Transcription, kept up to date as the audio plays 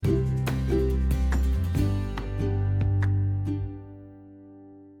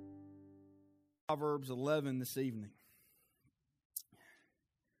Proverbs 11 this evening.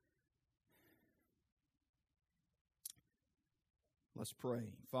 Let's pray.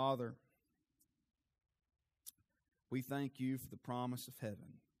 Father, we thank you for the promise of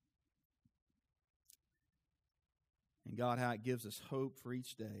heaven. And God, how it gives us hope for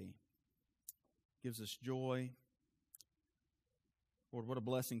each day, gives us joy. Lord, what a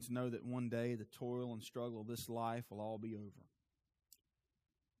blessing to know that one day the toil and struggle of this life will all be over.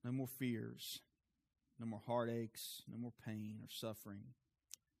 No more fears, no more heartaches, no more pain or suffering.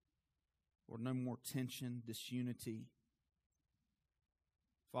 Lord, no more tension, disunity.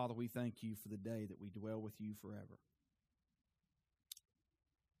 Father, we thank you for the day that we dwell with you forever.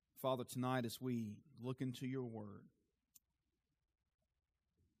 Father, tonight as we look into your word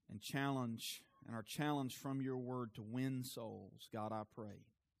and our challenge from your word to win souls, God, I pray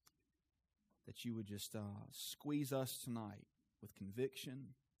that you would just squeeze us tonight with conviction.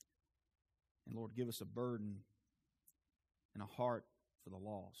 And Lord, give us a burden and a heart for the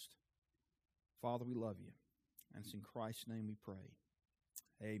lost. Father, we love you. And it's in Christ's name we pray.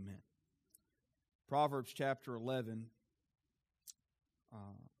 Amen. Proverbs chapter 11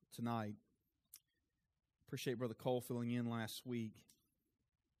 tonight. Appreciate Brother Cole filling in last week.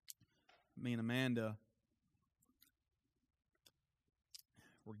 Me and Amanda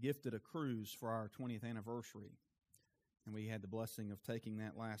were gifted a cruise for our 20th anniversary. And we had the blessing of taking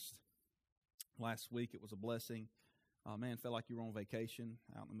that last week. It was a blessing. Man, felt like you were on vacation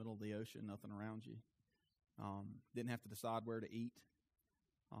out in the middle of the ocean, nothing around you. Didn't have to decide where to eat.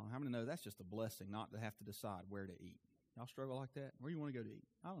 How many know that's just a blessing, not to have to decide where to eat? Y'all struggle like that? Where you want to go to eat?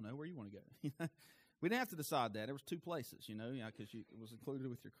 I don't know. Where you want to go? We didn't have to decide that. There was 2 places, because it was included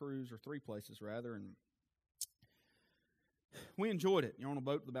with your cruise, or 3 places rather, and we enjoyed it. You're on a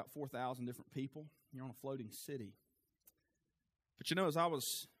boat with about 4,000 different people. You're on a floating city. But as I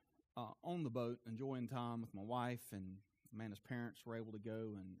was on the boat, enjoying time with my wife, and Amanda's parents were able to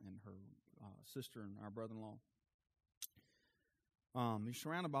go, and her sister and our brother-in-law. You're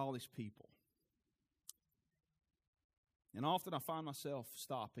surrounded by all these people. And often I find myself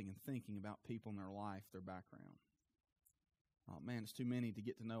stopping and thinking about people in their life, their background. Man, it's too many to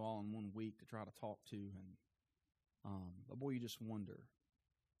get to know all in 1 week to try to talk to. And but boy, you just wonder.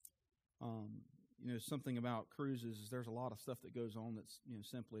 Something about cruises is there's a lot of stuff that goes on that's,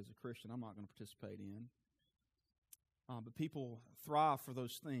 simply as a Christian, I'm not going to participate in. But people thrive for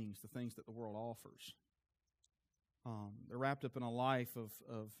those things, the things that the world offers. They're wrapped up in a life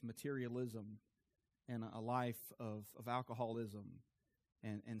of materialism and a life of alcoholism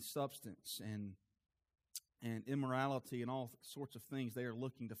and substance and immorality and all sorts of things. They are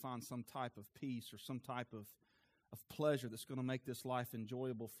looking to find some type of peace or some type of pleasure that's going to make this life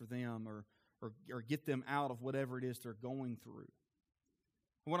enjoyable for them or get them out of whatever it is they're going through.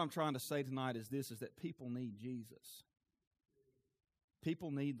 And what I'm trying to say tonight is that people need Jesus.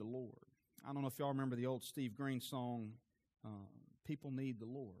 People need the Lord. I don't know if y'all remember the old Steve Green song, People Need the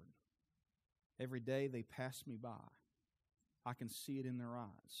Lord. Every day they pass me by. I can see it in their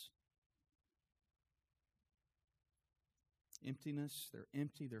eyes. Emptiness, they're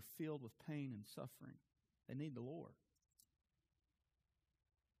empty, they're filled with pain and suffering. They need the Lord.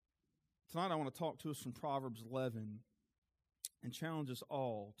 Tonight I want to talk to us from Proverbs 11 and challenge us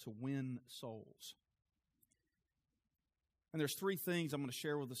all to win souls. And there's 3 things I'm going to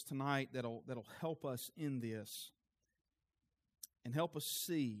share with us tonight that'll help us in this and help us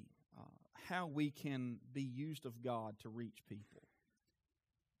see how we can be used of God to reach people.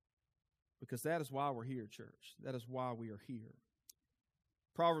 Because that is why we're here, church. That is why we are here.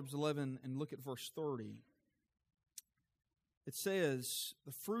 Proverbs 11, and look at verse 30. It says,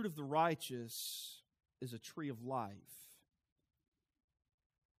 "The fruit of the righteous is a tree of life,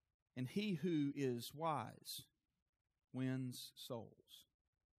 and he who is wise wins souls."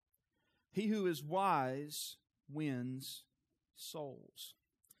 He who is wise wins souls.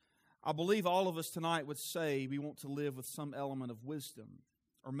 I believe all of us tonight would say we want to live with some element of wisdom,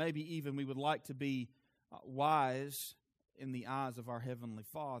 or maybe even we would like to be wise in the eyes of our Heavenly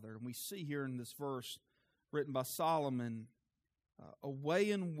Father. And we see here in this verse written by Solomon a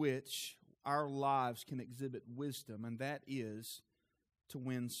way in which our lives can exhibit wisdom, and that is to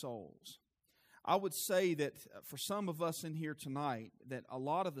win souls. I would say that for some of us in here tonight, that a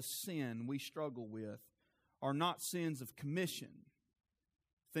lot of the sin we struggle with are not sins of commission,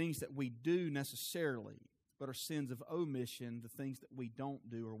 things that we do necessarily, but are sins of omission, the things that we don't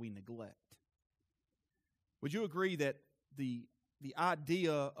do or we neglect. Would you agree that the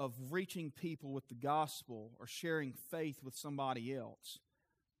idea of reaching people with the gospel or sharing faith with somebody else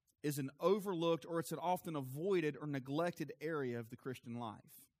is an overlooked, or it's an often avoided or neglected area of the Christian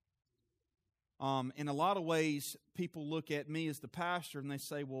life? In a lot of ways, people look at me as the pastor and they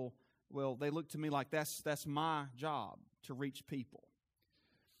say, well, they look to me like that's my job to reach people.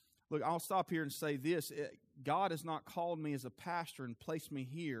 Look, I'll stop here and say this. God has not called me as a pastor and placed me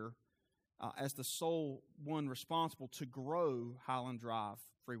here as the sole one responsible to grow Highland Drive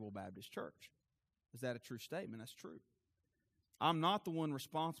Free Will Baptist Church. Is that a true statement? That's true. I'm not the one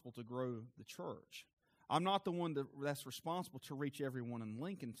responsible to grow the church. I'm not the one that's responsible to reach everyone in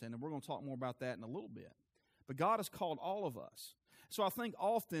Lincolnton, and we're going to talk more about that in a little bit. But God has called all of us. So I think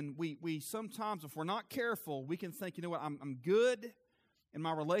often we sometimes, if we're not careful, we can think, you know what, I'm good in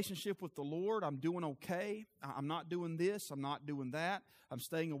my relationship with the Lord. I'm doing okay. I'm not doing this. I'm not doing that. I'm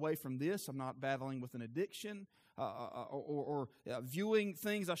staying away from this. I'm not battling with an addiction or viewing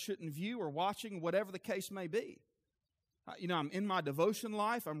things I shouldn't view or watching, whatever the case may be. I'm in my devotion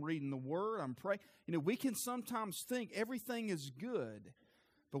life. I'm reading the Word. I'm praying. We can sometimes think everything is good,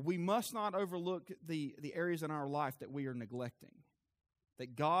 but we must not overlook the areas in our life that we are neglecting,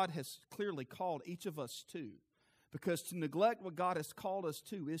 that God has clearly called each of us to. Because to neglect what God has called us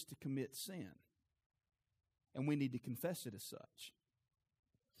to is to commit sin. And we need to confess it as such.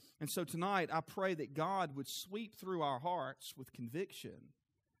 And so tonight, I pray that God would sweep through our hearts with conviction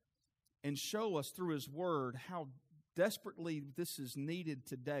and show us through His Word how desperately this is needed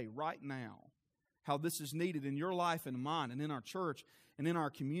today, right now. How this is needed in your life and mine and in our church and in our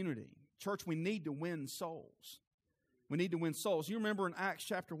community. Church, we need to win souls. We need to win souls. You remember in Acts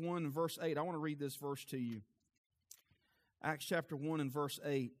chapter 1 and verse 8, I want to read this verse to you. Acts chapter 1 and verse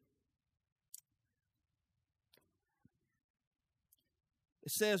 8.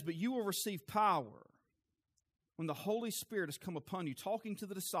 It says, "But you will receive power when the Holy Spirit has come upon you," talking to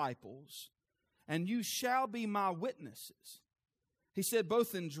the disciples, "and you shall be my witnesses." He said,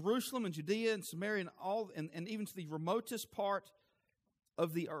 both in Jerusalem and Judea and Samaria and even to the remotest part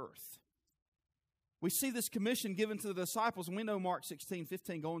of the earth. We see this commission given to the disciples, and we know Mark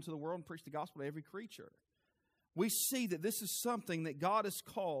 16:15, go into the world and preach the gospel to every creature. We see that this is something that God has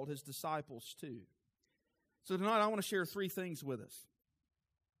called His disciples to. So tonight I want to share 3 things with us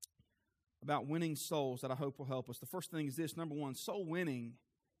about winning souls that I hope will help us. The first thing is this. Number 1, soul winning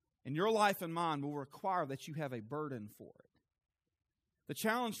in your life and mine will require that you have a burden for it. The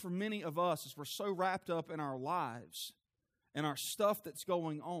challenge for many of us is we're so wrapped up in our lives and our stuff that's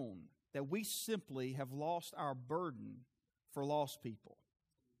going on that we simply have lost our burden for lost people.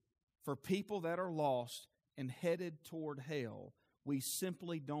 For people that are lost and headed toward hell, we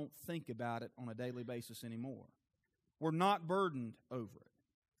simply don't think about it on a daily basis anymore. We're not burdened over it.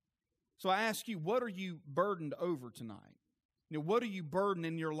 So I ask you, what are you burdened over tonight? What are you burdened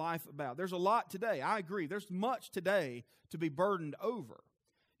in your life about? There's a lot today. I agree. There's much today to be burdened over.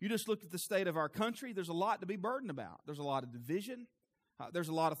 You just look at the state of our country. There's a lot to be burdened about. There's a lot of division. There's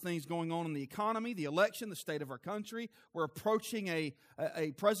a lot of things going on in the economy, the election, the state of our country. We're approaching a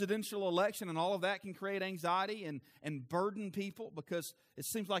presidential election, and all of that can create anxiety and burden people because it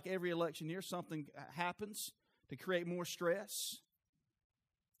seems like every election year something happens to create more stress.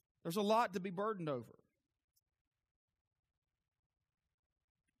 There's a lot to be burdened over.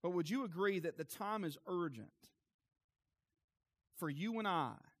 But would you agree that the time is urgent for you and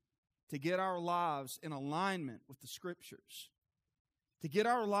I to get our lives in alignment with the Scriptures, to get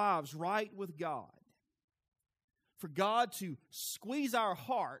our lives right with God, for God to squeeze our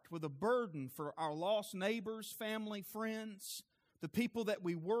heart with a burden for our lost neighbors, family, friends, the people that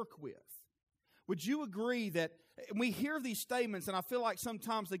we work with? Would you agree that, we hear these statements and I feel like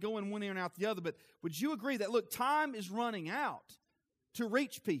sometimes they go in one ear and out the other, but would you agree that, look, time is running out to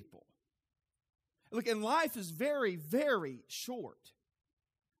reach people? Look, and life is very, very short.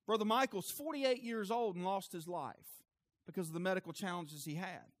 Brother Michael's 48 years old and lost his life because of the medical challenges he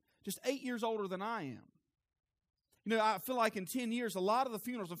had. Just 8 years older than I am. I feel like in 10 years, a lot of the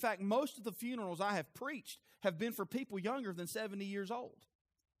funerals, in fact, most of the funerals I have preached have been for people younger than 70 years old.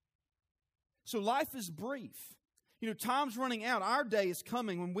 So life is brief. Time's running out. Our day is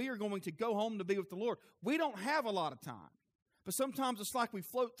coming when we are going to go home to be with the Lord. We don't have a lot of time. But sometimes it's like we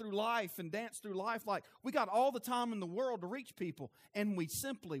float through life and dance through life like we got all the time in the world to reach people, and we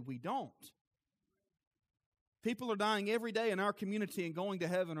don't. People are dying every day in our community and going to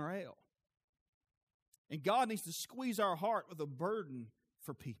heaven or hell. And God needs to squeeze our heart with a burden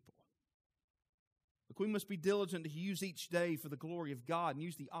for people. Look, we must be diligent to use each day for the glory of God and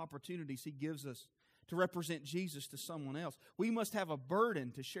use the opportunities He gives us to represent Jesus to someone else. We must have a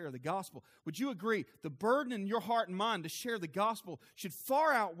burden to share the gospel. Would you agree? The burden in your heart and mind to share the gospel should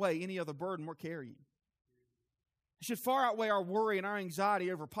far outweigh any other burden we're carrying. It should far outweigh our worry and our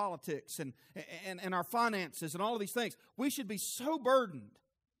anxiety over politics and our finances and all of these things. We should be so burdened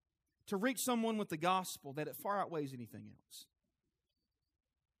to reach someone with the gospel that it far outweighs anything else.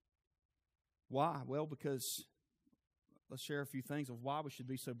 Why? Well, because, let's share a few things of why we should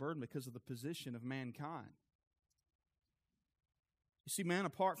be so burdened, because of the position of mankind. You see, man,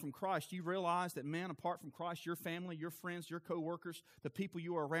 apart from Christ, you realize that, man, apart from Christ, your family, your friends, your co-workers, the people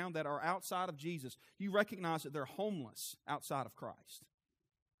you are around that are outside of Jesus, you recognize that they're homeless outside of Christ.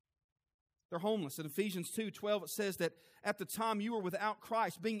 They're homeless. In Ephesians 2:12, it says that at the time you were without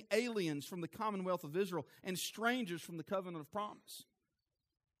Christ, being aliens from the commonwealth of Israel and strangers from the covenant of promise.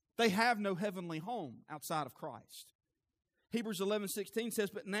 They have no heavenly home outside of Christ. Hebrews 11:16 says,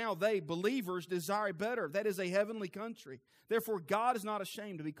 but now they, believers, desire a better, that is a heavenly country. Therefore God is not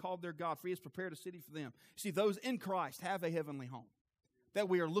ashamed to be called their God, for He has prepared a city for them. See, those in Christ have a heavenly home that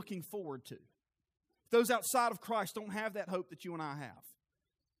we are looking forward to. Those outside of Christ don't have that hope that you and I have.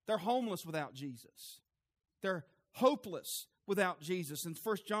 They're homeless without Jesus. They're hopeless without Jesus. In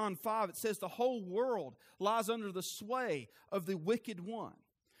 1 John 5, it says the whole world lies under the sway of the wicked one.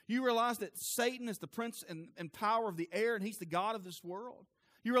 You realize that Satan is the prince and power of the air, and he's the god of this world?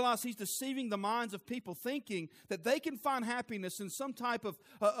 You realize he's deceiving the minds of people, thinking that they can find happiness in some type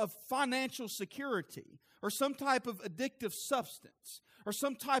of financial security, or some type of addictive substance, or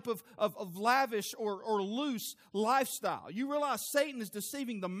some type of lavish or loose lifestyle. You realize Satan is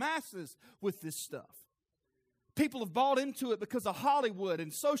deceiving the masses with this stuff. People have bought into it because of Hollywood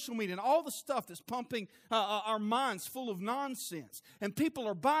and social media and all the stuff that's pumping our minds full of nonsense. And people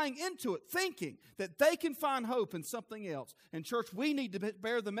are buying into it, thinking that they can find hope in something else. And church, we need to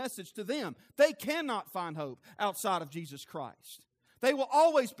bear the message to them. They cannot find hope outside of Jesus Christ. They will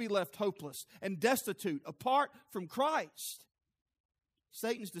always be left hopeless and destitute apart from Christ.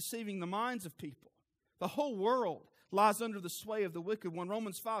 Satan's deceiving the minds of people. The whole world lies under the sway of the wicked one.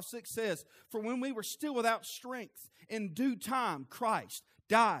 Romans 5:6 says, for when we were still without strength, in due time Christ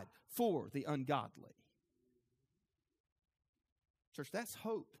died for the ungodly. Church, that's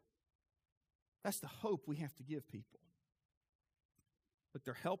hope. That's the hope we have to give people. But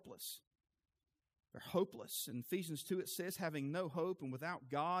they're helpless. They're hopeless. In Ephesians 2 it says, having no hope and without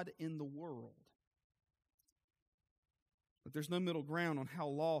God in the world. But there's no middle ground on how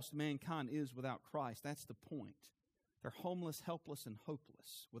lost mankind is without Christ. That's the point. They're homeless, helpless, and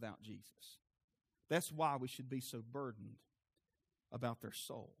hopeless without Jesus. That's why we should be so burdened about their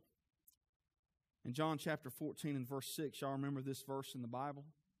soul. In John chapter 14 and verse 6, y'all remember this verse in the Bible?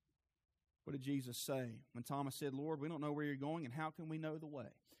 What did Jesus say? When Thomas said, Lord, we don't know where you're going, and how can we know the way?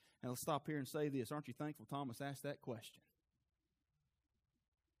 And let's stop here and say this. Aren't you thankful Thomas asked that question?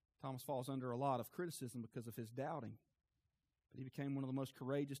 Thomas falls under a lot of criticism because of his doubting. But he became one of the most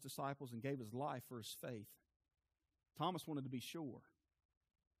courageous disciples and gave his life for his faith. Thomas wanted to be sure.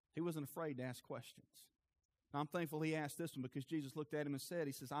 He wasn't afraid to ask questions. Now, I'm thankful he asked this one because Jesus looked at him and said,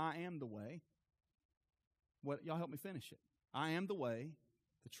 he says, I am the way. Y'all help me finish it. I am the way,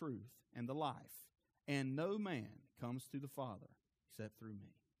 the truth, and the life. And no man comes to the Father except through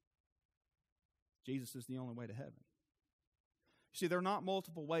me. Jesus is the only way to heaven. See, there are not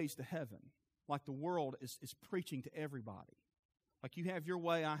multiple ways to heaven, like the world is preaching to everybody. Like you have your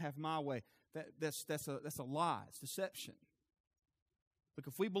way, I have my way. That's a lie. It's deception. Look,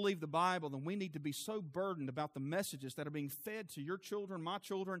 if we believe the Bible, then we need to be so burdened about the messages that are being fed to your children, my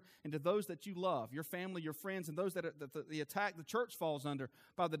children, and to those that you love, your family, your friends, and those that the attack the church falls under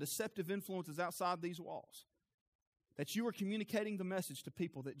by the deceptive influences outside these walls. That you are communicating the message to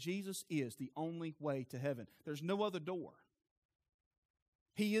people that Jesus is the only way to heaven. There's no other door.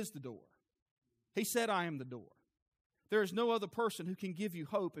 He is the door. He said, I am the door. There is no other person who can give you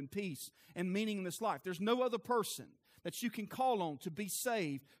hope and peace and meaning in this life. There's no other person that you can call on to be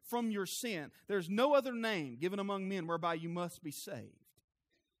saved from your sin. There's no other name given among men whereby you must be saved.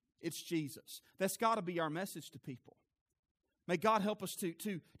 It's Jesus. That's got to be our message to people. May God help us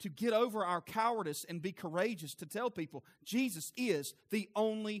to get over our cowardice and be courageous to tell people Jesus is the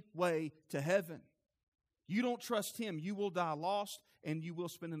only way to heaven. You don't trust Him, you will die lost and you will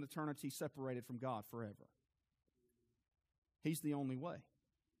spend an eternity separated from God forever. He's the only way.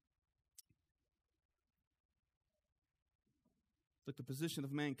 Look, the position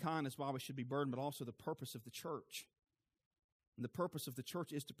of mankind is why we should be burdened, but also the purpose of the church. And the purpose of the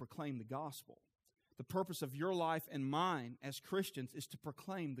church is to proclaim the gospel. The purpose of your life and mine as Christians is to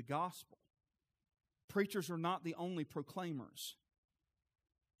proclaim the gospel. Preachers are not the only proclaimers.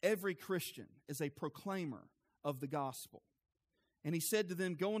 Every Christian is a proclaimer of the gospel. And He said to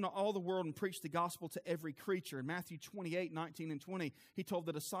them, go into all the world and preach the gospel to every creature. In Matthew 28, 19 and 20, He told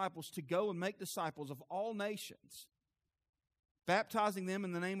the disciples to go and make disciples of all nations, baptizing them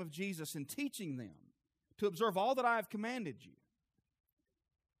in the name of Jesus and teaching them to observe all that I have commanded you.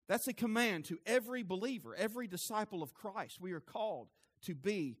 That's a command to every believer, every disciple of Christ. We are called to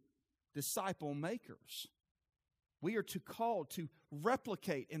be disciple makers. We are called to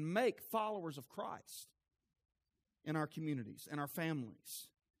replicate and make followers of Christ in our communities, in our families.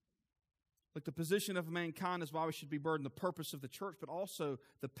 Look, the position of mankind is why we should be burdened, the purpose of the church, but also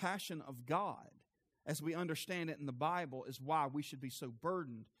the passion of God, as we understand it in the Bible, is why we should be so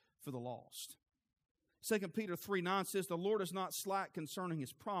burdened for the lost. 2 Peter 3:9 says, "The Lord is not slack concerning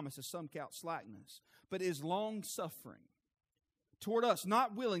His promise, as some count slackness, but is long-suffering toward us,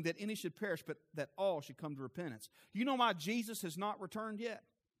 not willing that any should perish, but that all should come to repentance." You know why Jesus has not returned yet?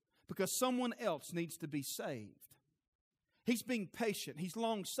 Because someone else needs to be saved. He's being patient. He's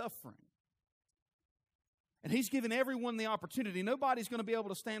long-suffering. And He's given everyone the opportunity. Nobody's going to be able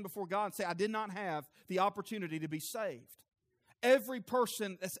to stand before God and say, "I did not have the opportunity to be saved." Every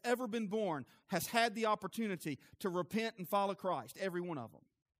person that's ever been born has had the opportunity to repent and follow Christ. Every one of them.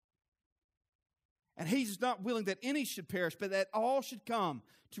 And He's not willing that any should perish, but that all should come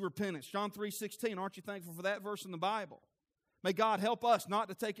to repentance. John 3:16. Aren't you thankful for that verse in the Bible? May God help us not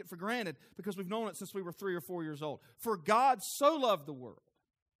to take it for granted, because we've known it since we were 3 or 4 years old. "For God so loved the world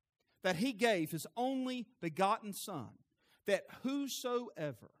that He gave His only begotten Son, that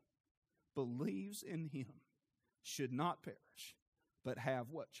whosoever believes in Him should not perish, but have"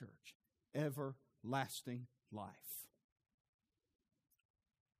 what, church? "Everlasting life."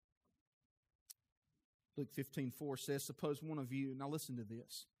 Luke 15:4 says, "Suppose one of you," now listen to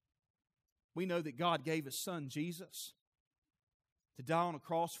this. We know that God gave His Son, Jesus, to die on a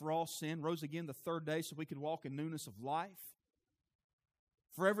cross for all sin, rose again the third day so we could walk in newness of life,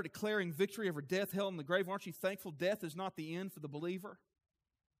 forever declaring victory over death, hell, and the grave. Aren't you thankful death is not the end for the believer?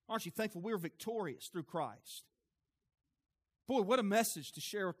 Aren't you thankful we're victorious through Christ? Boy, what a message to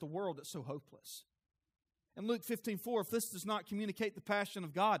share with the world that's so hopeless. And Luke 15:4, if this does not communicate the passion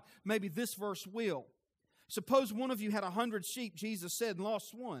of God, maybe this verse will. "Suppose one of you had 100 sheep," Jesus said, "and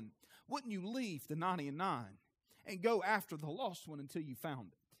lost one. Wouldn't you leave the 99 and go after the lost one until you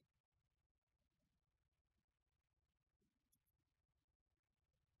found it?"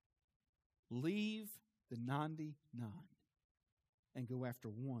 Leave the 99 and go after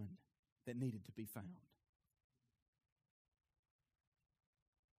one that needed to be found.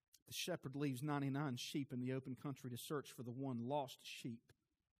 The shepherd leaves 99 sheep in the open country to search for the one lost sheep.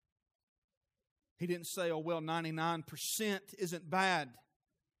 He didn't say, "Oh, well, 99% isn't bad."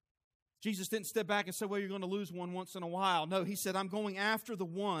 Jesus didn't step back and say, "Well, you're going to lose one once in a while." No, He said, "I'm going after the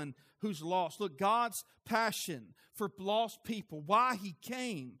one who's lost." Look, God's passion for lost people, why He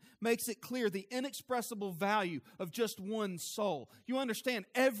came, makes it clear the inexpressible value of just one soul. You understand,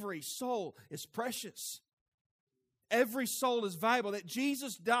 every soul is precious. Every soul is valuable. That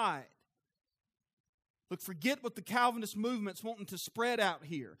Jesus died. Look, forget what the Calvinist movement's wanting to spread out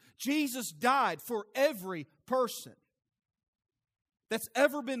here. Jesus died for every person that's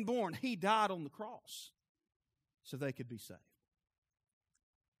ever been born. He died on the cross so they could be saved.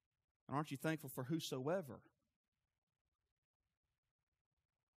 And aren't you thankful for whosoever?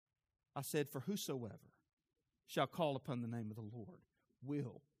 I said, "For whosoever shall call upon the name of the Lord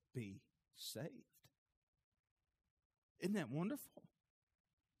will be saved." Isn't that wonderful?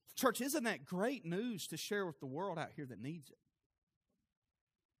 Church, isn't that great news to share with the world out here that needs it?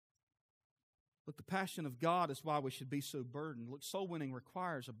 Look, the passion of God is why we should be so burdened. Look, soul winning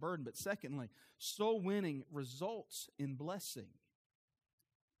requires a burden, but secondly, soul winning results in blessing.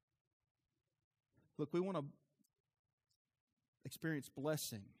 Look, we want to experience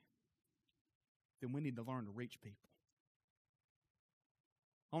blessing, then we need to learn to reach people.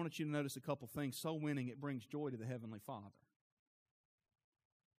 I want you to notice a couple things. Soul winning, it brings joy to the Heavenly Father.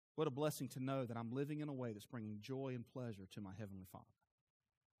 What a blessing to know that I'm living in a way that's bringing joy and pleasure to my Heavenly Father.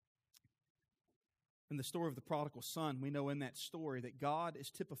 In the story of the prodigal son, we know in that story that God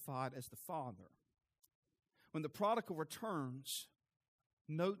is typified as the Father. When the prodigal returns,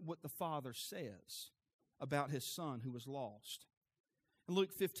 note what the Father says about his son who was lost. In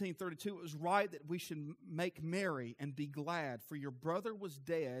Luke 15:32, "It was right that we should make merry and be glad, for your brother was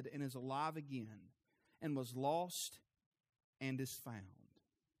dead and is alive again, and was lost and is found."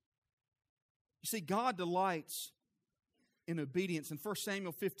 You see, God delights in obedience. In 1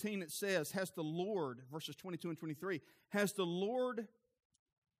 Samuel 15 it says, "Has the Lord," verses 22 and 23, "has the Lord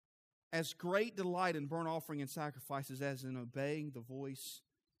as great delight in burnt offering and sacrifices as in obeying the voice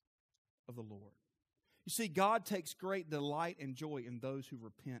of the Lord." You see, God takes great delight and joy in those who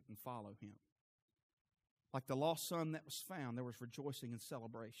repent and follow Him. Like the lost son that was found, there was rejoicing and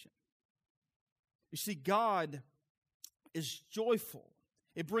celebration. You see, God is joyful.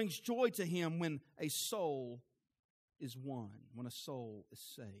 It brings joy to Him when a soul is won, when a soul is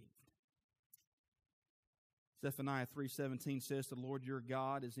saved. Zephaniah 3:17 says, "The Lord your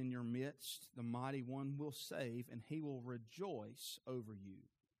God is in your midst. The mighty one will save, and he will rejoice over you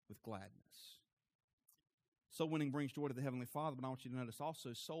with gladness." Soul winning brings joy to the Heavenly Father, but I want you to notice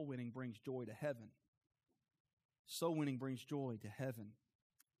also soul winning brings joy to heaven. Soul winning brings joy to heaven.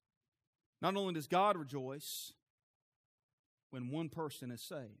 Not only does God rejoice when one person is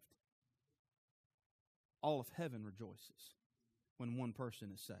saved, all of heaven rejoices when one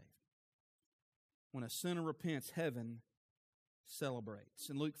person is saved. When a sinner repents, heaven celebrates.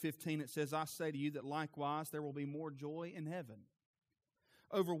 In Luke 15 it says, "I say to you that likewise there will be more joy in heaven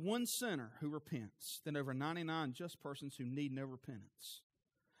over one sinner who repents than over 99 just persons who need no repentance.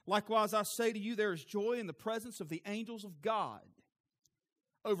 Likewise, I say to you, there is joy in the presence of the angels of God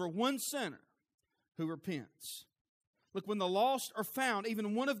over one sinner who repents." Look, when the lost are found,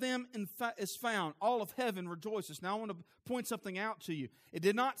 even one of them is found, all of heaven rejoices. Now, I want to point something out to you. It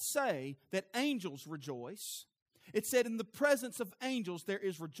did not say that angels rejoice. It said in the presence of angels there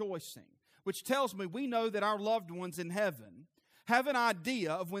is rejoicing, which tells me we know that our loved ones in heaven have an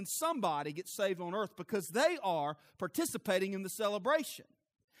idea of when somebody gets saved on earth because they are participating in the celebration.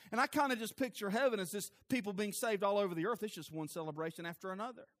 And I kind of just picture heaven as this people being saved all over the earth. It's just one celebration after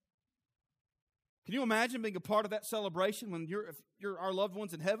another. Can you imagine being a part of that celebration when if you're our loved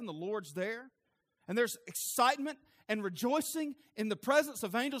ones in heaven, the Lord's there, and there's excitement and rejoicing in the presence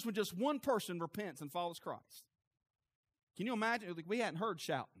of angels when just one person repents and follows Christ? Can you imagine? We hadn't heard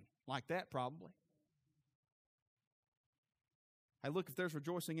shouting like that probably. Hey, look, if there's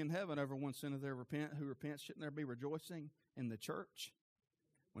rejoicing in heaven over one sinner who repents, shouldn't there be rejoicing in the church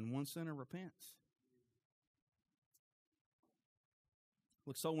when one sinner repents?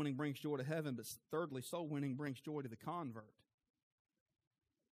 Look, soul winning brings joy to heaven, but thirdly, soul winning brings joy to the convert.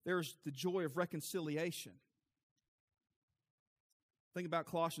 There's the joy of reconciliation. Think about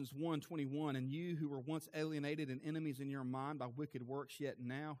Colossians 1:21, "And you who were once alienated and enemies in your mind by wicked works, yet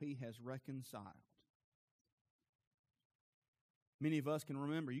now he has reconciled." Many of us can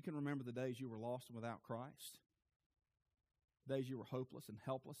remember. You can remember the days you were lost and without Christ. The days you were hopeless and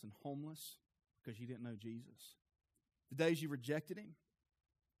helpless and homeless because you didn't know Jesus. The days you rejected Him.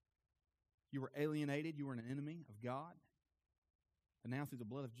 You were alienated. You were an enemy of God. And now through the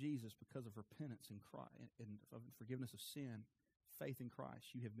blood of Jesus, because of repentance in Christ and of forgiveness of sin, faith in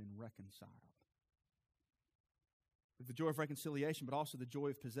Christ, you have been reconciled. With the joy of reconciliation, but also the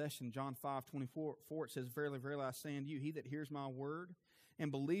joy of possession. John 5:24, it says, "Verily, verily, I say unto you, he that hears my word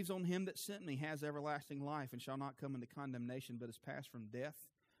and believes on him that sent me has everlasting life and shall not come into condemnation, but is passed from death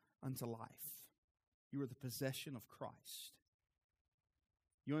unto life." You are the possession of Christ.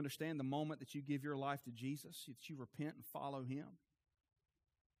 You understand the moment that you give your life to Jesus, that you repent and follow Him,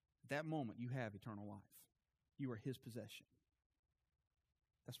 at that moment you have eternal life. You are His possession.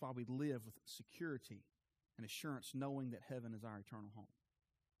 That's why we live with security and assurance, knowing that heaven is our eternal home.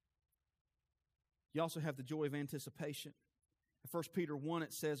 You also have the joy of anticipation. In 1 Peter 1,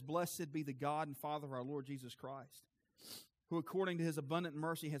 it says, "Blessed be the God and Father of our Lord Jesus Christ, who according to His abundant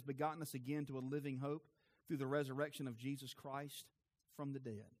mercy has begotten us again to a living hope through the resurrection of Jesus Christ from the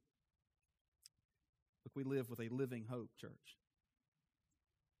dead." Look, we live with a living hope, church.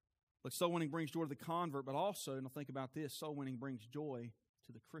 Look, soul winning brings joy to the convert, but also, and think about this, soul winning brings joy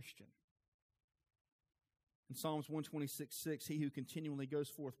to the Christian. In Psalms 126:6, "He who continually goes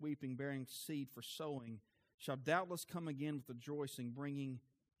forth weeping, bearing seed for sowing, shall doubtless come again with rejoicing, bringing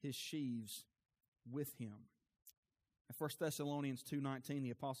his sheaves with him." In 1 Thessalonians 2:19, the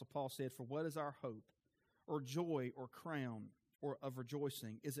Apostle Paul said, "For what is our hope, or joy, or crown, or of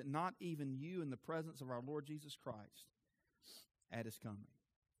rejoicing? Is it not even you in the presence of our Lord Jesus Christ at His coming?"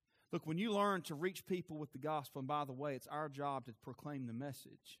 Look, when you learn to reach people with the gospel, and by the way, it's our job to proclaim the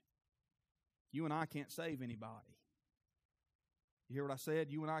message. You and I can't save anybody. You hear what I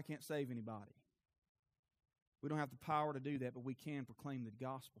said? You and I can't save anybody. We don't have the power to do that, but we can proclaim the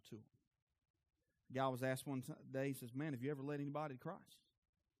gospel to them. A guy was asked one day, he says, "Man, have you ever led anybody to Christ?"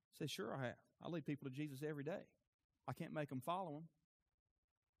 I said, "Sure I have. I lead people to Jesus every day. I can't make them follow Him,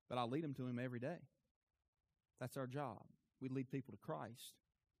 but I lead them to Him every day." That's our job. We lead people to Christ.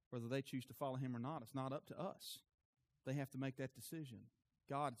 Whether they choose to follow Him or not, it's not up to us. They have to make that decision.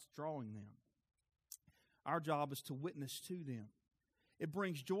 God's drawing them. Our job is to witness to them. It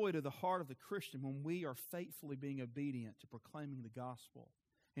brings joy to the heart of the Christian when we are faithfully being obedient to proclaiming the gospel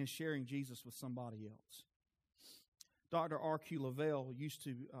and sharing Jesus with somebody else. Dr. R.Q. Lavelle used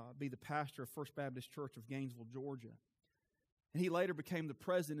to be the pastor of First Baptist Church of Gainesville, Georgia. And he later became the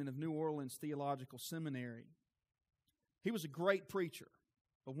president of New Orleans Theological Seminary. He was a great preacher,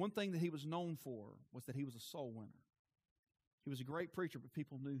 but one thing that he was known for was that he was a soul winner. He was a great preacher, but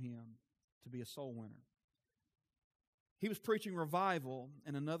people knew him to be a soul winner. He was preaching revival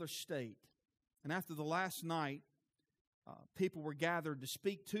in another state. And after the last night, people were gathered to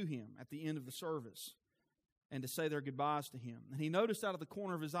speak to him at the end of the service and to say their goodbyes to him. And he noticed out of the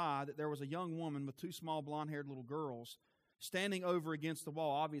corner of his eye that there was a young woman with two small blonde-haired little girls standing over against the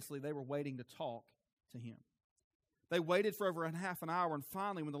wall. Obviously, they were waiting to talk to him. They waited for over half an hour, and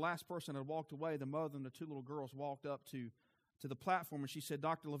finally, when the last person had walked away, the mother and the two little girls walked up to the platform, and she said,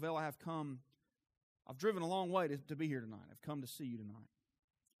 "Dr. Lavelle, I've driven a long way to be here tonight. I've come to see you tonight."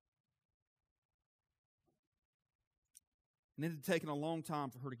 And it had taken a long time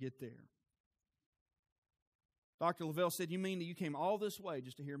for her to get there. Dr. Lavelle said, "You mean that you came all this way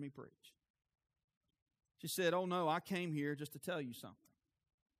just to hear me preach?" She said, "Oh no, I came here just to tell you something."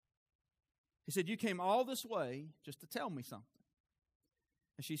 He said, "You came all this way just to tell me something?"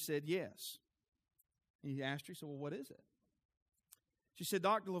 And she said, "Yes." And he asked her, he said, "Well, what is it?" She said,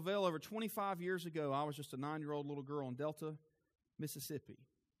 "Dr. Lavelle, over 25 years ago, I was just a 9-year-old little girl in Delta, Mississippi.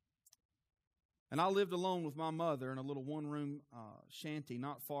 And I lived alone with my mother in a little one-room shanty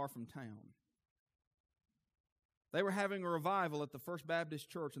not far from town. They were having a revival at the First Baptist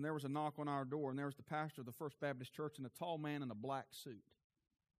Church, and there was a knock on our door, and there was the pastor of the First Baptist Church and a tall man in a black suit.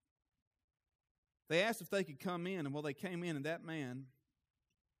 They asked if they could come in, and well, they came in, and that man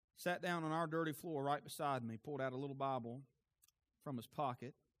sat down on our dirty floor right beside me, pulled out a little Bible from his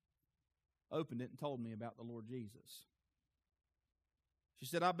pocket, opened it, and told me about the Lord Jesus. She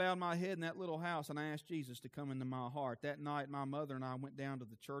said, I bowed my head in that little house, and I asked Jesus to come into my heart. That night, my mother and I went down to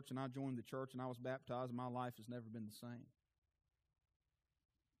the church, and I joined the church, and I was baptized, and my life has never been the same."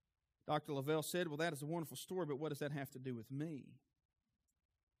 Dr. Lavelle said, "Well, that is a wonderful story, but what does that have to do with me?"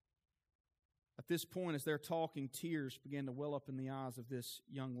 At this point, as they're talking, tears began to well up in the eyes of this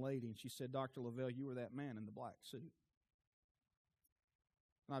young lady, and she said, "Dr. Lavelle, you were that man in the black suit.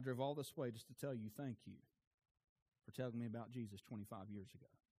 And I drove all this way just to tell you thank you for telling me about Jesus 25 years ago."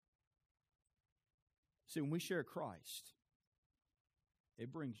 See, when we share Christ,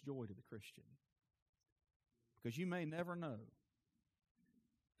 it brings joy to the Christian. Because you may never know.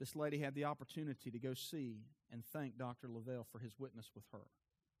 This lady had the opportunity to go see and thank Dr. Lavelle for his witness with her.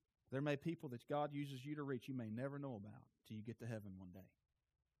 There may be people that God uses you to reach you may never know about till you get to heaven one day.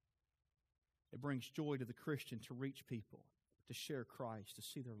 It brings joy to the Christian to reach people, to share Christ, to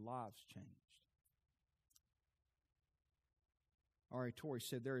see their lives changed. R.A. Torrey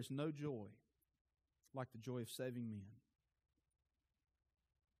said, "There is no joy like the joy of saving men.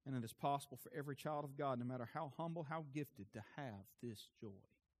 And it is possible for every child of God, no matter how humble, how gifted, to have this joy."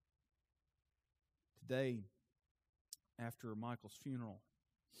 Today, after Michael's funeral,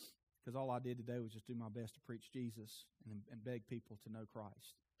 because all I did today was just do my best to preach Jesus and beg people to know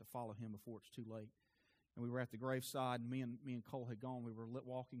Christ, to follow Him before it's too late. And we were at the graveside, and me and Cole had gone. We were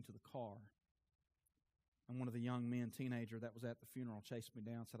walking to the car. And one of the young men, teenager that was at the funeral, chased me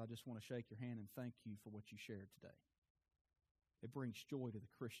down and said, "I just want to shake your hand and thank you for what you shared today." It brings joy to the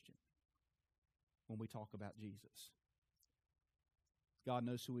Christian when we talk about Jesus. God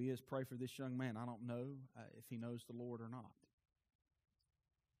knows who He is. Pray for this young man. I don't know if he knows the Lord or not.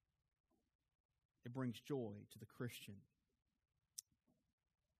 It brings joy to the Christian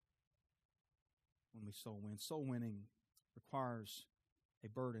when we soul win. Soul winning requires a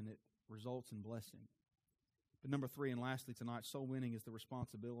burden. It results in blessing. But number 3, and lastly tonight, soul winning is the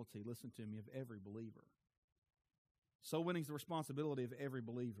responsibility, listen to me, of every believer. Soul winning is the responsibility of every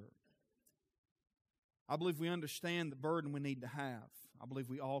believer. I believe we understand the burden we need to have. I believe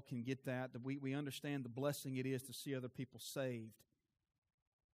we all can get that we understand the blessing it is to see other people saved.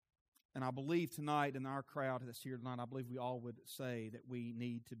 And I believe tonight in our crowd that's here tonight, I believe we all would say that we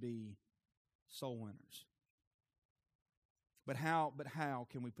need to be soul winners. But how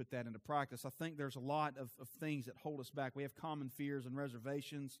can we put that into practice? I think there's a lot of things that hold us back. We have common fears and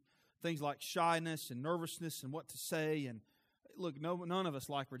reservations, things like shyness and nervousness and what to say. And look, none of us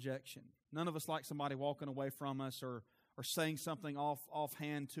like rejection. None of us like somebody walking away from us or saying something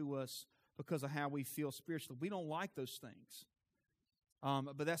offhand to us because of how we feel spiritually. We don't like those things.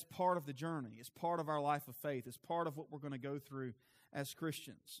 But that's part of the journey. It's part of our life of faith. It's part of what we're going to go through as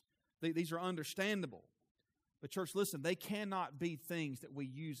Christians. These are understandable. But church, listen, they cannot be things that we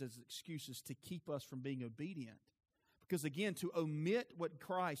use as excuses to keep us from being obedient. Because again, to omit what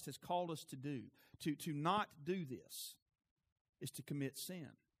Christ has called us to do, to not do this, is to commit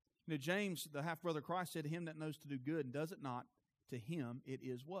sin. You know, James, the half-brother of Christ, said, "Him that knows to do good and does it not, to him it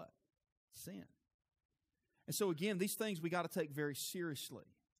is" what? Sin. And so again, these things we got to take very seriously.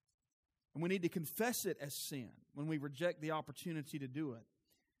 And we need to confess it as sin when we reject the opportunity to do it.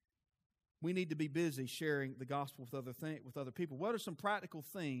 We need to be busy sharing the gospel with other people. What are some practical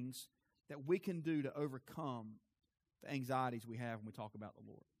things that we can do to overcome the anxieties we have when we talk about the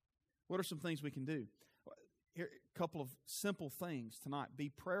Lord? What are some things we can do? Here, a couple of simple things tonight. Be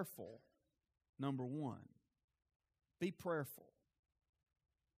prayerful, number one. Be prayerful.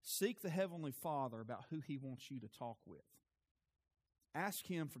 Seek the Heavenly Father about who He wants you to talk with. Ask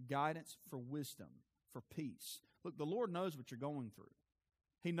Him for guidance, for wisdom, for peace. Look, the Lord knows what you're going through.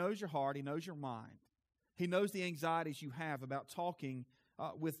 He knows your heart. He knows your mind. He knows the anxieties you have about talking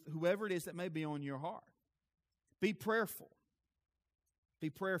with whoever it is that may be on your heart. Be prayerful. Be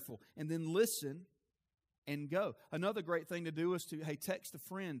prayerful. And then listen and go. Another great thing to do is to, text a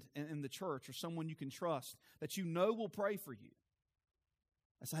friend in the church or someone you can trust that you know will pray for you.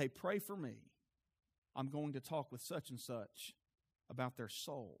 I say, pray for me. I'm going to talk with such and such about their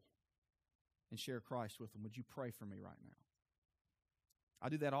soul and share Christ with them. Would you pray for me right now? I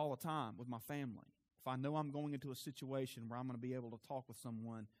do that all the time with my family. If I know I'm going into a situation where I'm going to be able to talk with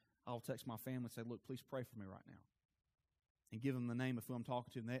someone, I'll text my family and say, look, please pray for me right now. And give them the name of who I'm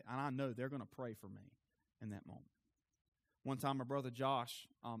talking to. And I know they're going to pray for me in that moment. One time my brother Josh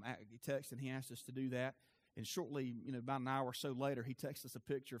he texted and he asked us to do that. And shortly, about an hour or so later, he texted us a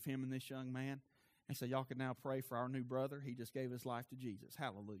picture of him and this young man. And said, y'all can now pray for our new brother. He just gave his life to Jesus.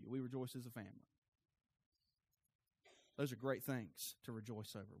 Hallelujah. We rejoice as a family. Those are great things to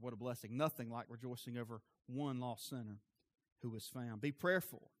rejoice over. What a blessing. Nothing like rejoicing over one lost sinner who was found. Be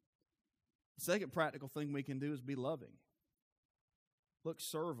prayerful. The second practical thing we can do is be loving. Look,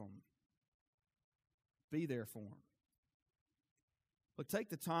 serve them. Be there for them. Look, take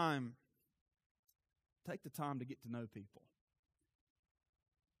the time to get to know people.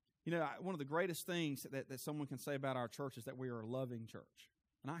 One of the greatest things that someone can say about our church is that we are a loving church.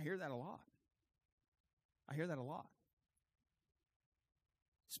 And I hear that a lot.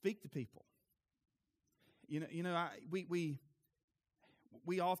 Speak to people.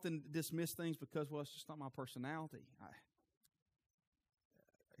 We often dismiss things because, it's just not my personality.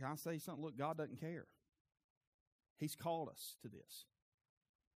 Can I say something? Look, God doesn't care. He's called us to this.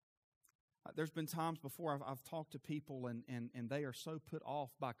 There's been times before I've talked to people and they are so put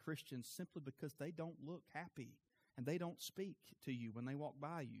off by Christians simply because they don't look happy and they don't speak to you when they walk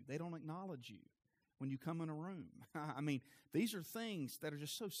by you. They don't acknowledge you when you come in a room. These are things that are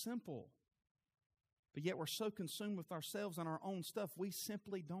just so simple, but yet we're so consumed with ourselves and our own stuff, we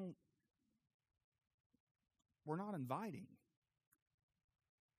simply we're not inviting.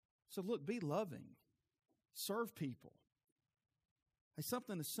 So look, be loving. Serve people.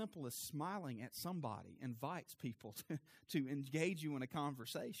 Something as simple as smiling at somebody invites people to engage you in a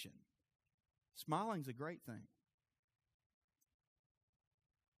conversation. Smiling's a great thing.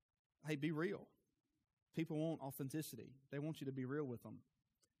 Be real. People want authenticity. They want you to be real with them.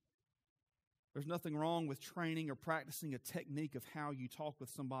 There's nothing wrong with training or practicing a technique of how you talk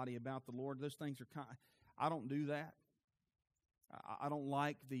with somebody about the Lord. Those things are I don't do that. I don't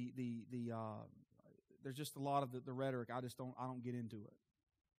like there's just a lot of the rhetoric. I don't get into it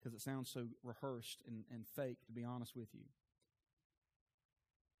because it sounds so rehearsed and fake, to be honest with you.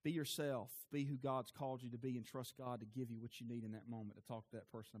 Be yourself. Be who God's called you to be and trust God to give you what you need in that moment to talk to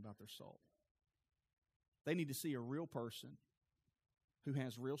that person about their soul. They need to see a real person who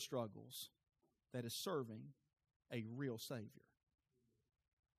has real struggles that is serving a real Savior.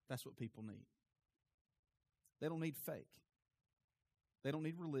 That's what people need. They don't need fake. They don't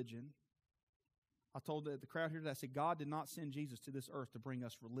need religion. I told the crowd here today, I said, God did not send Jesus to this earth to bring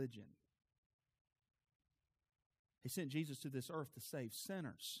us religion. He sent Jesus to this earth to save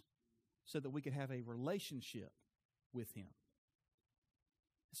sinners so that we could have a relationship with Him.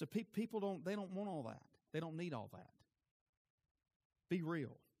 So people don't want all that. They don't need all that. Be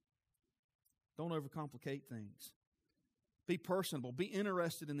real. Don't overcomplicate things. Be personable. Be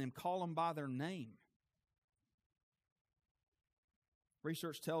interested in them. Call them by their name.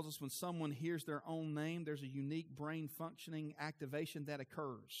 Research tells us when someone hears their own name, there's a unique brain functioning activation that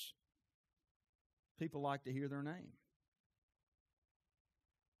occurs. People like to hear their name.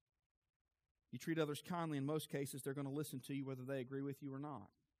 You treat others kindly, in most cases, they're going to listen to you whether they agree with you or not.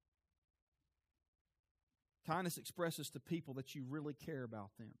 Kindness expresses to people that you really care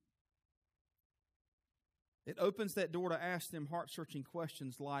about them. It opens that door to ask them heart-searching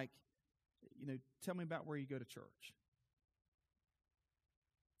questions like, tell me about where you go to church.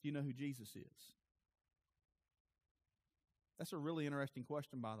 Do you know who Jesus is? That's a really interesting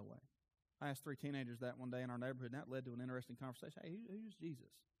question, by the way. I asked 3 teenagers that one day in our neighborhood, and that led to an interesting conversation. Hey, who's Jesus?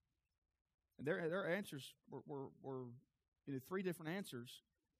 And their answers were 3 different answers,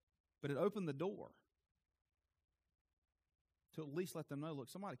 but it opened the door. to at least let them know, look,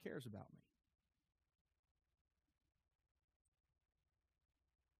 somebody cares about me.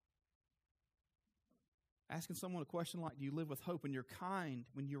 Asking someone a question like, do you live with hope? When you're kind,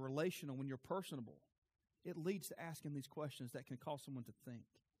 when you're relational, when you're personable, it leads to asking these questions that can cause someone to think.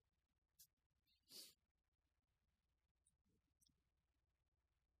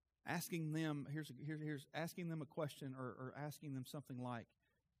 Asking them, here's asking them a question or asking them something like,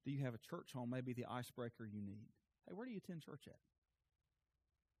 do you have a church home? Maybe the icebreaker you need. Hey, where do you attend church at?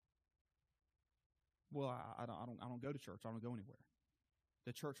 Well, I don't go to church. I don't go anywhere.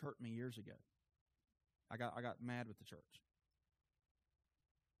 The church hurt me years ago. I got mad with the church.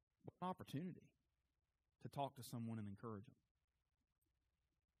 What an opportunity to talk to someone and encourage them.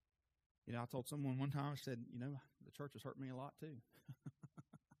 You know, I told someone one time, I said, you know, the church has hurt me a lot too.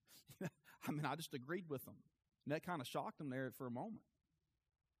 I mean, I just agreed with them. And that kind of shocked them there for a moment.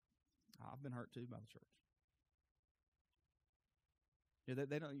 I've been hurt too by the church. Yeah,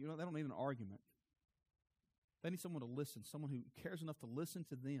 they don't need an argument. They need someone to listen, someone who cares enough to listen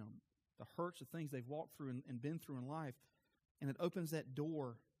to them, the hurts, the things they've walked through and been through in life, and it opens that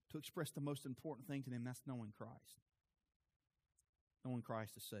door to express the most important thing to them. That's knowing Christ. Knowing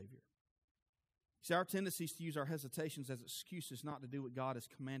Christ as Savior. See, our tendency is to use our hesitations as excuses not to do what God has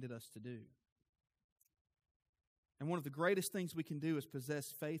commanded us to do. And one of the greatest things we can do is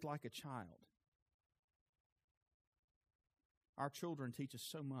possess faith like a child. Our children teach us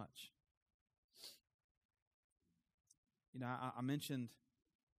so much. You know, I mentioned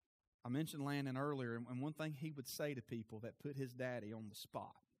Landon earlier, and one thing he would say to people that put his daddy on the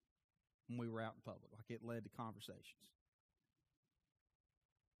spot when we were out in public, like it led to conversations.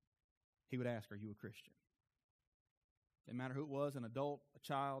 He would ask, are you a Christian? Didn't matter who it was, an adult, a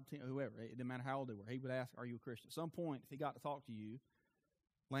child, whoever. It didn't matter how old they were. He would ask, are you a Christian? At some point, if he got to talk to you,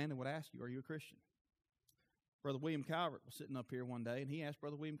 Landon would ask you, are you a Christian? Brother William Calvert was sitting up here one day, and he asked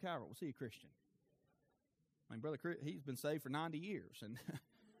Brother William Calvert, was he a Christian? I mean, Brother Chris, he's been saved for 90 years, and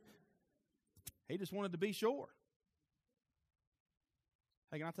he just wanted to be sure.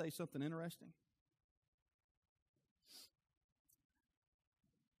 Hey, can I tell you something interesting?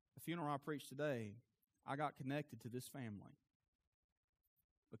 The funeral I preached today, I got connected to this family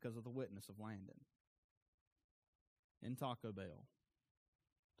because of the witness of Landon in Taco Bell,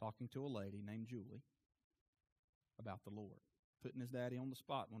 talking to a lady named Julie about the Lord, putting his daddy on the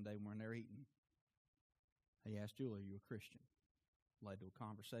spot one day when we're in there eating. He asked Julie, are you a Christian? Led to a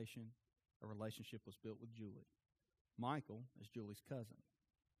conversation. A relationship was built with Julie. Michael is Julie's cousin.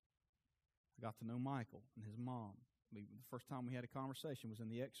 I got to know Michael and his mom. The first time we had a conversation was in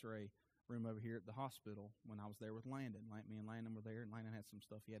the x-ray room over here at the hospital when I was there with Landon. Me and Landon were there, and Landon had some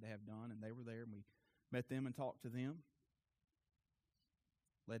stuff he had to have done, and they were there, and we met them and talked to them.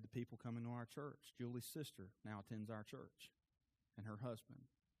 Led to people coming to our church. Julie's sister now attends our church, and her husband.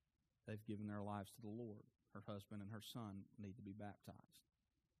 They've given their lives to the Lord. Her husband and her son need to be baptized.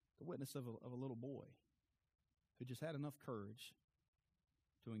 The witness of a little boy who just had enough courage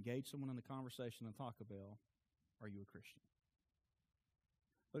to engage someone in the conversation in Taco Bell. Are you a Christian?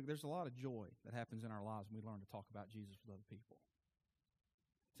 Look, there's a lot of joy that happens in our lives when we learn to talk about Jesus with other people.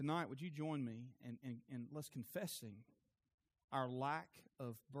 Tonight, would you join me in let's confessing our lack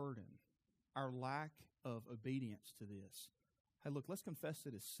of burden, our lack of obedience to this. Hey, look, let's confess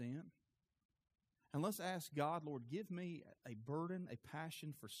it as sin. And let's ask God, Lord, give me a burden, a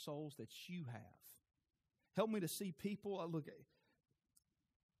passion for souls that you have. Help me to see people. Look,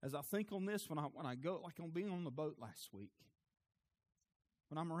 as I think on this, when I go, like on being on the boat last week,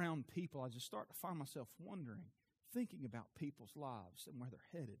 when I'm around people, I just start to find myself wondering, thinking about people's lives and where they're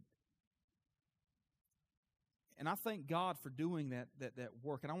headed. And I thank God for doing that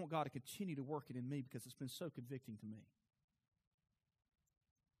work. And I want God to continue to work it in me because it's been so convicting to me.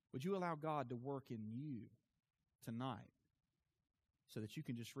 Would you allow God to work in you tonight so that you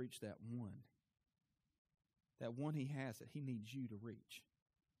can just reach that one He has that He needs you to reach,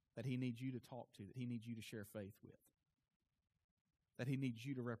 that He needs you to talk to, that He needs you to share faith with, that He needs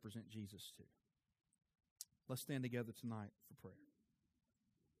you to represent Jesus to. Let's stand together tonight for prayer.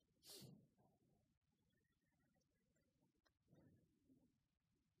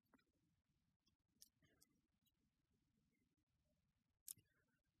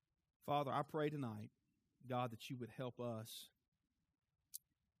 Father, I pray tonight, God, that you would help us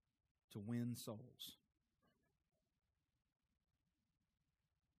to win souls.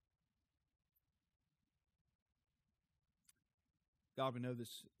 God, we know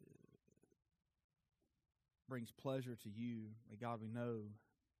this brings pleasure to you. God, we know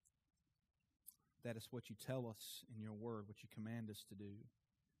that it's what you tell us in your word, what you command us to do.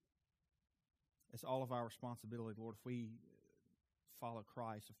 It's all of our responsibility, Lord. If we follow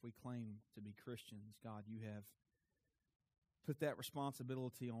Christ, if we claim to be Christians, God, you have put that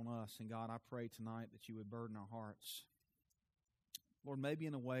responsibility on us. And God, I pray tonight that you would burden our hearts. Lord, maybe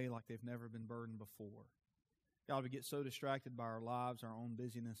in a way like they've never been burdened before. God, we get so distracted by our lives, our own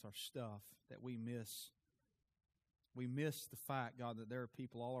busyness, our stuff, that we miss the fact, God, that there are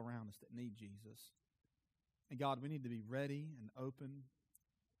people all around us that need Jesus. And God, we need to be ready and open,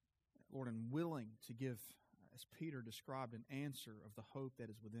 Lord, and willing to give, as Peter described, an answer of the hope that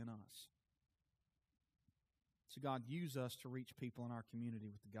is within us. So God, use us to reach people in our community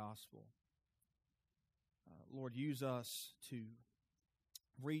with the gospel. Lord, use us to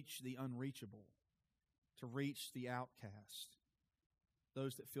reach the unreachable, to reach the outcast,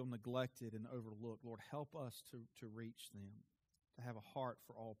 those that feel neglected and overlooked. Lord, help us to reach them, to have a heart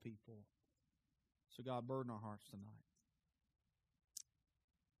for all people. So God, burden our hearts tonight.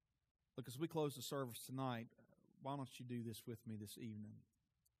 Look, as we close the service tonight, why don't you do this with me this evening?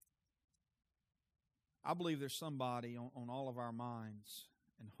 I believe there's somebody on all of our minds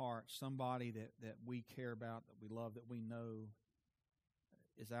and hearts, somebody that we care about, that we love, that we know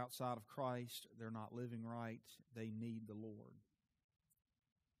is outside of Christ. They're not living right. They need the Lord.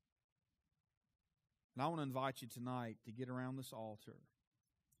 And I want to invite you tonight to get around this altar.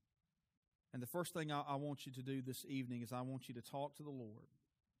 And the first thing I want you to do this evening is I want you to talk to the Lord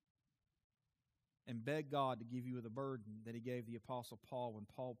and beg God to give you the burden that He gave the Apostle Paul when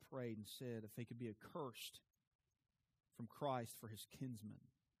Paul prayed and said if he could be accursed from Christ for his kinsmen.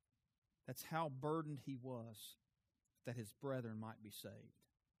 That's how burdened he was that his brethren might be saved.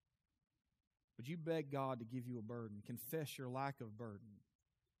 Would you beg God to give you a burden? Confess your lack of burden.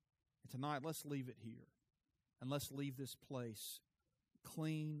 And tonight, let's leave it here. And let's leave this place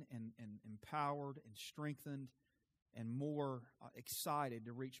clean and empowered and strengthened and more excited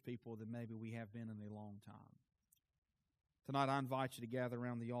to reach people than maybe we have been in a long time. Tonight, I invite you to gather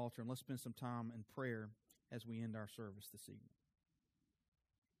around the altar and let's spend some time in prayer as we end our service this evening.